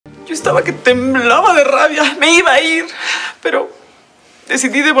Yo estaba que temblaba de rabia. Me iba a ir, pero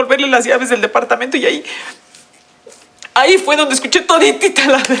decidí devolverle las llaves del departamento y ahí fue donde escuché toditita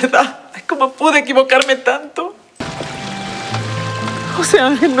la verdad. Ay, ¿cómo pude equivocarme tanto? José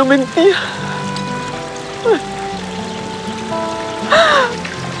Ángel no mentía.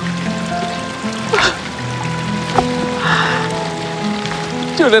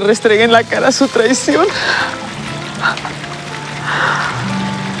 Yo le restregué en la cara su traición.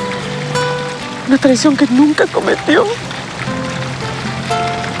 Una traición que nunca cometió.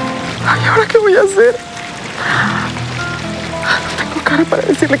 Ay, ¿ahora qué voy a hacer? No tengo cara para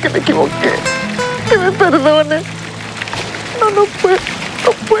decirle que me equivoqué. Que me perdone. No puedo.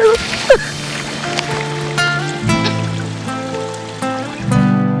 No puedo.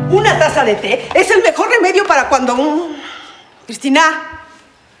 Una taza de té es el mejor remedio para cuando Cristina.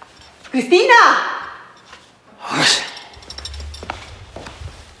 ¡Cristina! Ay.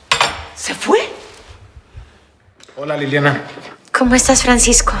 ¿Se fue? Hola, Liliana. ¿Cómo estás,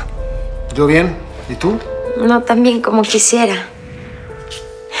 Francisco? Yo bien. ¿Y tú? No tan bien como quisiera.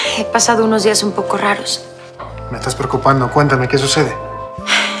 He pasado unos días un poco raros. Me estás preocupando. Cuéntame, ¿qué sucede?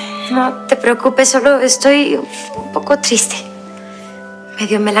 No te preocupes, solo estoy un poco triste.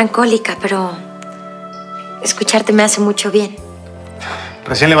 Medio melancólica, pero escucharte me hace mucho bien.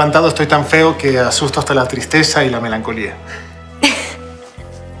 Recién levantado estoy tan feo que asusto hasta la tristeza y la melancolía.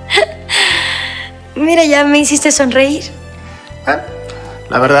 Mira, ya me hiciste sonreír.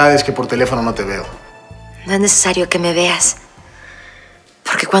 La verdad es que por teléfono no te veo. No es necesario que me veas,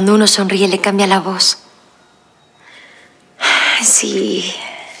 porque cuando uno sonríe le cambia la voz. Si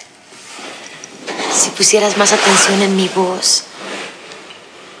pusieras más atención en mi voz,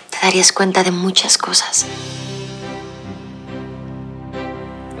 te darías cuenta de muchas cosas.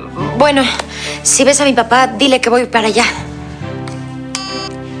 Bueno, si ves a mi papá, dile que voy para allá.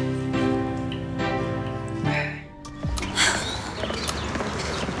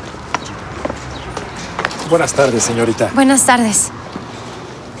 Buenas tardes, señorita. Buenas tardes.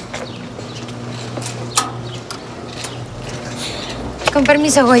 Con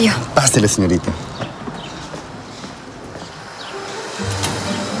permiso, Goyo. Pásele, señorita.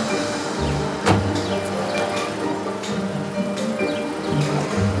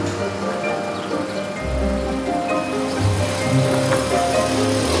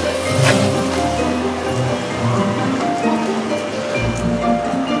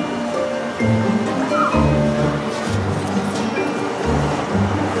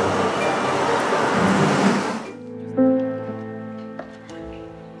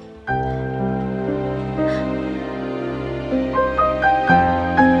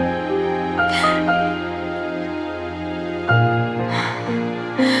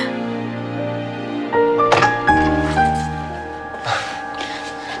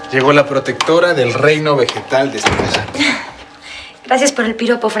 Llegó la protectora del reino vegetal de esta casa. Gracias por el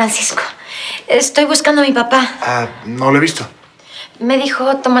piropo, Francisco. Estoy buscando a mi papá. Ah, no lo he visto. Me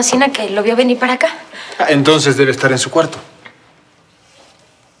dijo Tomasina que lo vio venir para acá. Entonces debe estar en su cuarto.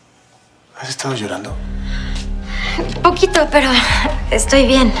 ¿Has estado llorando? Poquito, pero estoy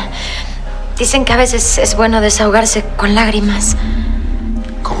bien. Dicen que a veces es bueno desahogarse con lágrimas.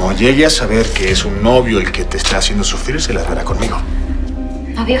 Como llegue a saber que es un novio el que te está haciendo sufrir, se las verá conmigo.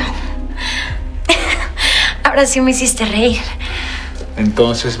 ¿Novio? Ahora sí me hiciste reír.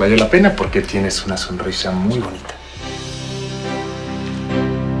 Entonces valió la pena porque tienes una sonrisa muy bonita.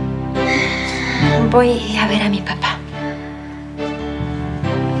 Voy a ver a mi papá.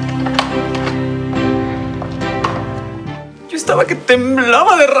 Yo estaba que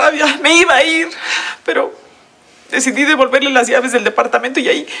temblaba de rabia. Me iba a ir, pero decidí devolverle las llaves del departamento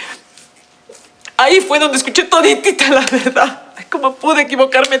y ahí fue donde escuché toditita la verdad. Ay, ¿cómo pude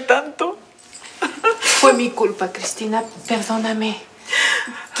equivocarme tanto? Fue mi culpa, Cristina. Perdóname.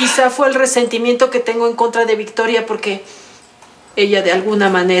 Quizá fue el resentimiento que tengo en contra de Victoria porque ella de alguna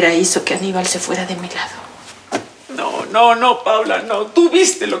manera hizo que Aníbal se fuera de mi lado. No, Paula, no. Tú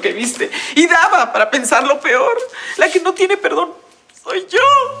viste lo que viste. Y daba para pensar lo peor. La que no tiene perdón soy yo.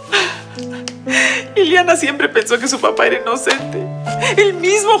 Liliana siempre pensó que su papá era inocente. El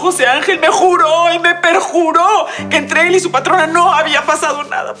mismo José Ángel me juró y me perjuró que entre él y su patrona no había pasado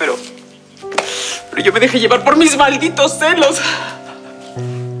nada, pero yo me dejé llevar por mis malditos celos.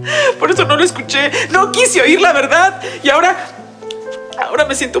 Por eso no lo escuché, no quise oír la verdad y ahora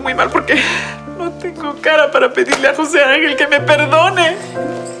me siento muy mal porque no tengo cara para pedirle a José Ángel que me perdone.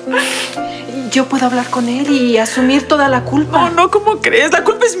 Yo puedo hablar con él y asumir toda la culpa. No, ¿cómo crees? La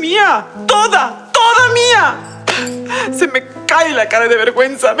culpa es mía. Toda mía. Se me cae la cara de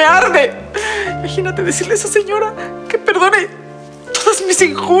vergüenza, me arde. Imagínate decirle a esa señora que perdone todas mis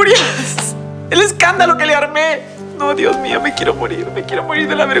injurias, el escándalo que le armé. No, Dios mío, me quiero morir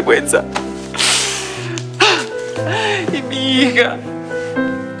de la vergüenza. Y mi hija,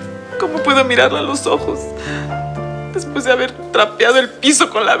 ¿cómo puedo mirarla a los ojos después de haber trapeado el piso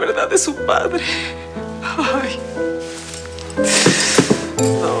con la verdad de su padre? Ay.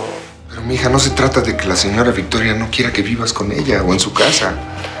 No. Pero, mija, no se trata de que la señora Victoria no quiera que vivas con ella o en su casa.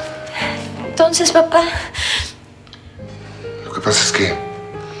 Entonces, papá... Lo que pasa es que...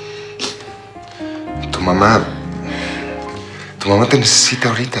 Tu mamá te necesita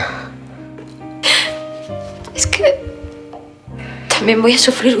ahorita. Es que... también voy a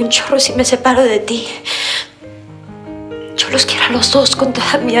sufrir un chorro si me separo de ti. Yo los quiero a los dos con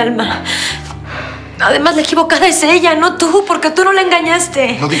toda mi alma. Además, la equivocada es ella, no tú, porque tú no la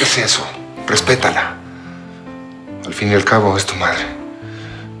engañaste. No digas eso. Respétala. Al fin y al cabo, es tu madre.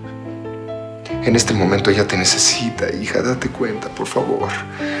 En este momento ella te necesita, hija. Date cuenta, por favor.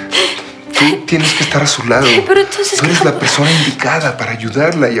 Tú tienes que estar a su lado. Pero entonces... Tú eres la persona indicada para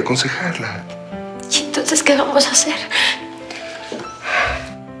ayudarla y aconsejarla. ¿Y entonces qué vamos a hacer?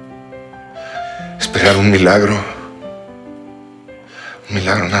 Esperar un milagro. Un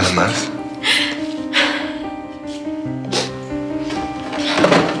milagro nada más.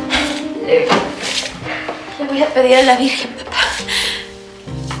 Le voy a pedir a la Virgen, papá,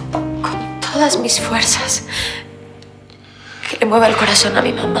 con todas mis fuerzas, que le mueva el corazón a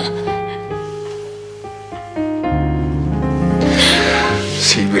mi mamá.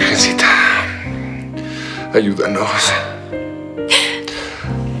 Sí, Virgencita. Ayúdanos.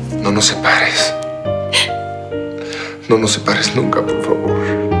 No nos separes. No nos separes nunca, por favor.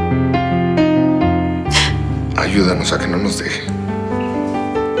 Ayúdanos a que no nos deje.